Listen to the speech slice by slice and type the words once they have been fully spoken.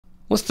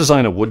Let's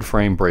design a wood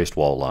frame braced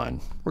wall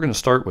line. We're going to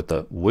start with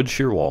the wood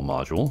shear wall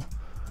module.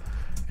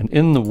 And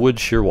in the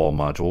wood shear wall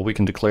module, we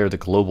can declare the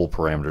global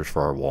parameters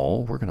for our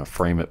wall. We're going to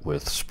frame it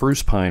with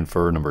spruce pine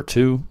fir number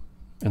 2,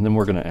 and then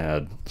we're going to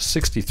add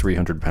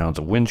 6,300 pounds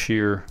of wind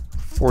shear,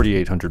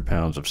 4,800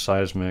 pounds of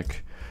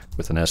seismic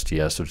with an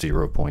STS of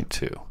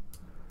 0.2.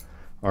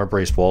 Our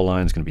braced wall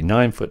line is going to be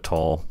 9 foot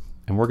tall,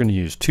 and we're going to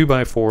use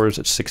 2x4s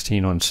at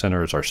 16 on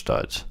center as our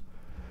studs.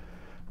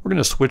 We're going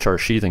to switch our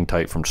sheathing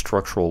type from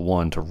structural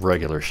 1 to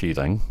regular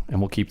sheathing, and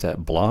we'll keep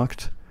that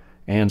blocked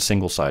and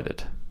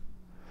single-sided.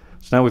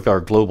 So now we've got our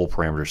global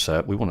parameters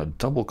set. We want to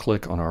double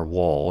click on our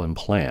wall and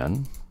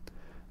plan,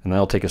 and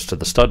that'll take us to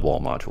the stud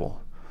wall module.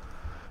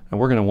 And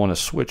we're going to want to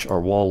switch our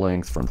wall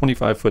length from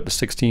 25 foot to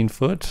 16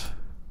 foot.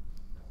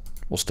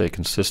 We'll stay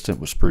consistent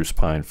with spruce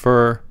pine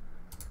fir.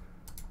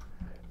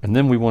 And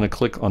then we want to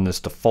click on this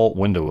default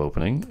window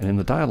opening, and in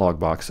the dialog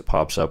box that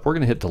pops up, we're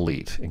going to hit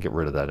delete and get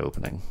rid of that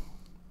opening.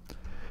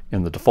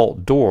 In the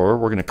default door,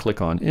 we're going to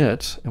click on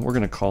it, and we're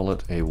going to call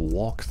it a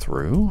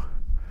walkthrough,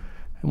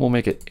 and we'll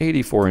make it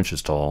 84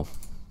 inches tall,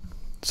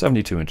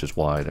 72 inches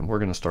wide, and we're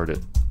going to start at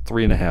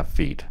 3.5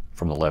 feet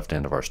from the left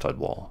end of our stud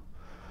wall.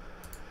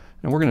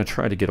 And we're going to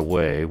try to get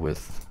away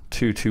with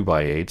 2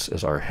 2x8s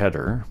as our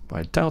header, but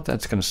I doubt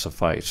that's going to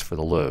suffice for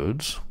the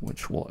loads,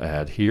 which we'll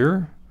add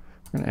here.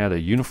 We're going to add a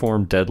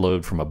uniform dead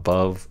load from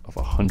above of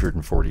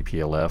 140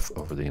 PLF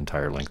over the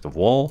entire length of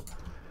wall,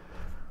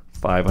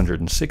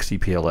 560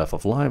 PLF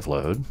of live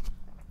load.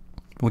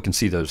 We can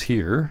see those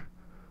here.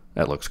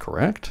 That looks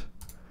correct.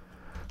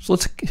 So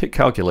let's hit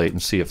calculate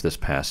and see if this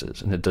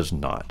passes, and it does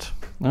not.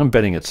 I'm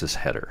betting it's this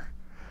header.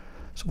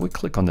 So if we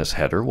click on this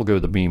header, we'll go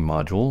to the beam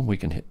module, we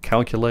can hit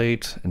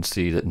calculate and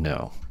see that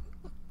no,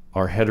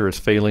 our header is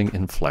failing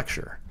in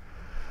flexure.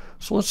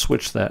 So let's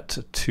switch that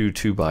to 2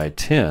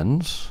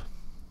 2x10s.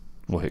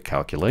 We'll hit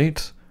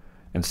calculate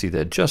and see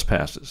that it just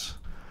passes.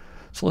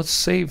 So let's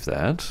save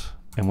that.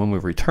 And when we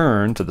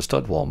return to the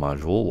stud wall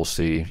module, we'll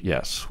see,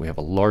 yes, we have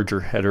a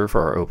larger header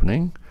for our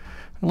opening.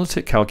 And let's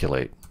hit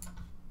calculate.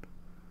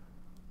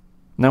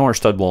 Now our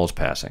stud wall is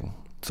passing.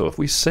 So if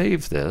we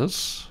save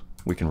this,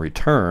 we can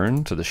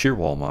return to the shear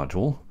wall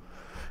module.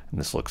 And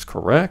this looks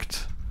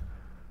correct.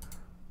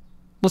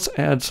 Let's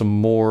add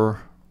some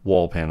more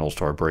wall panels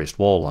to our braced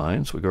wall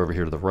line. So we go over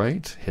here to the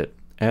right, hit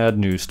add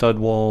new stud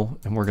wall,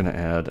 and we're going to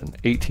add an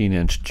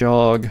 18-inch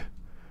jog.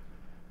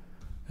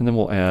 And then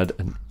we'll add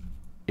an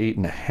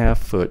 8.5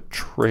 foot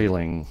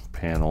trailing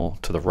panel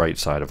to the right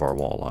side of our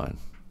wall line.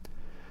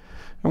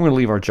 And we're going to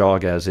leave our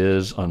jog as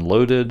is,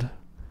 unloaded,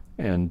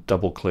 and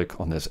double click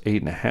on this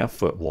 8.5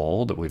 foot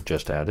wall that we've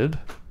just added.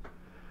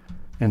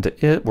 And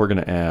to it, we're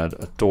going to add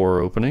a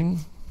door opening.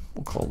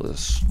 We'll call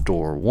this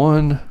door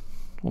 1.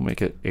 We'll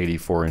make it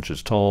 84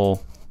 inches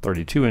tall,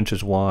 32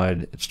 inches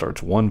wide. It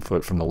starts 1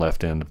 foot from the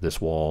left end of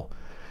this wall.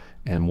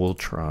 And we'll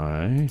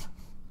try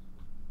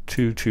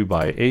 2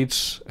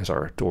 2x8s as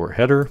our door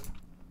header.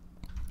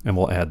 And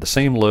we'll add the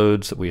same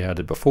loads that we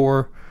added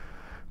before.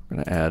 We're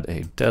going to add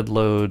a dead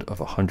load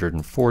of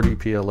 140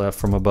 PLF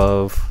from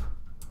above,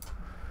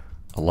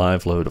 a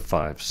live load of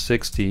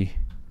 560,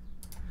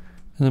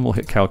 and then we'll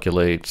hit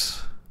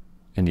calculate.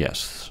 And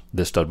yes,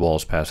 this stud wall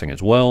is passing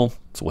as well.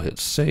 So we'll hit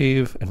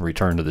save and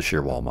return to the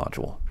shear wall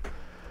module.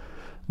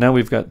 Now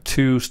we've got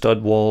 2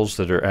 stud walls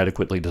that are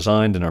adequately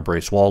designed in our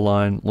braced wall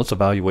line. Let's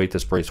evaluate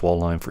this braced wall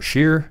line for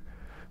shear.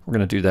 We're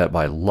going to do that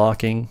by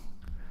locking,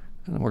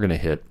 and then we're going to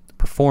hit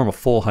perform a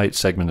full height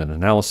segment and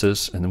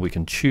analysis, and then we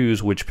can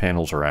choose which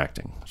panels are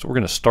acting. So we're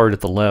going to start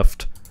at the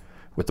left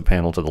with the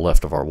panel to the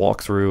left of our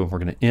walkthrough. We're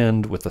going to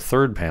end with the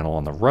third panel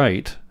on the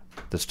right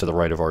that's to the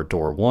right of our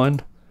door 1.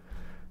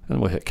 And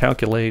we'll hit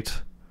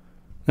calculate.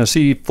 Now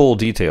see full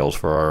details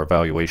for our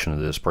evaluation of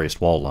this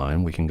braced wall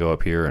line. We can go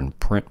up here and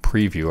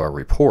preview our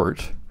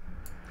report.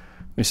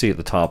 We see at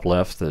the top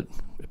left that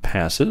it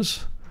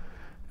passes.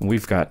 And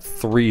we've got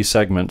 3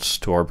 segments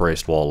to our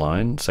braced wall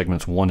line.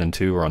 Segments 1 and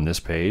 2 are on this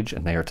page,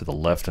 and they are to the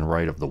left and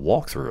right of the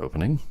walkthrough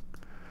opening.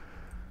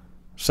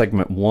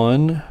 Segment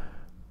 1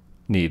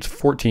 needs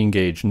 14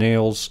 gauge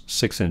nails,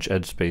 6-inch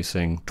edge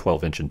spacing,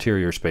 12-inch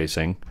interior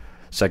spacing.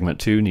 Segment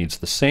 2 needs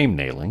the same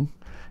nailing,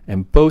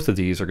 and both of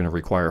these are going to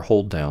require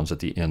hold downs at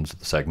the ends of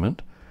the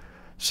segment.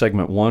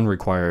 Segment 1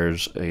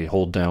 requires a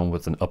hold down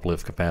with an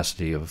uplift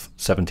capacity of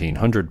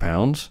 1,700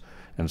 pounds.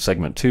 And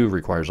segment 2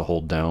 requires a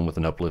hold down with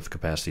an uplift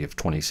capacity of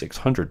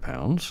 2,600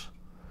 pounds.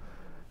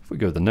 If we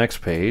go to the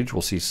next page,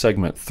 we'll see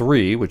segment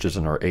 3, which is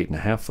in our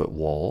 8.5 foot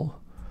wall.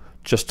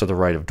 Just to the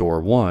right of door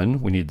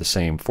 1, we need the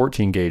same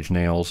 14 gauge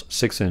nails,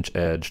 6-inch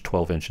edge,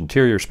 12-inch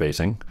interior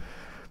spacing.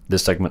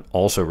 This segment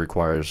also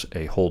requires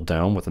a hold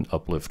down with an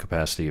uplift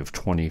capacity of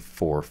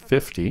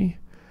 2,450.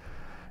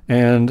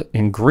 And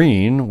in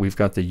green, we've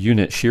got the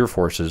unit shear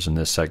forces in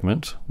this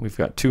segment. We've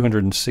got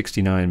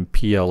 269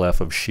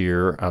 PLF of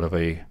shear out of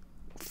a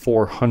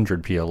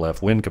 400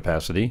 PLF wind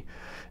capacity,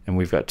 and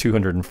we've got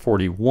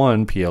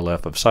 241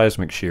 PLF of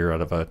seismic shear out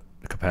of a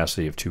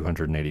capacity of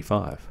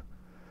 285.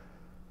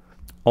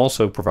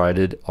 Also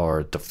provided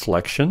are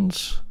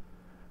deflections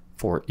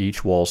for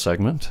each wall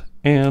segment,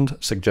 and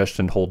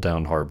suggestion hold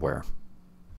down hardware.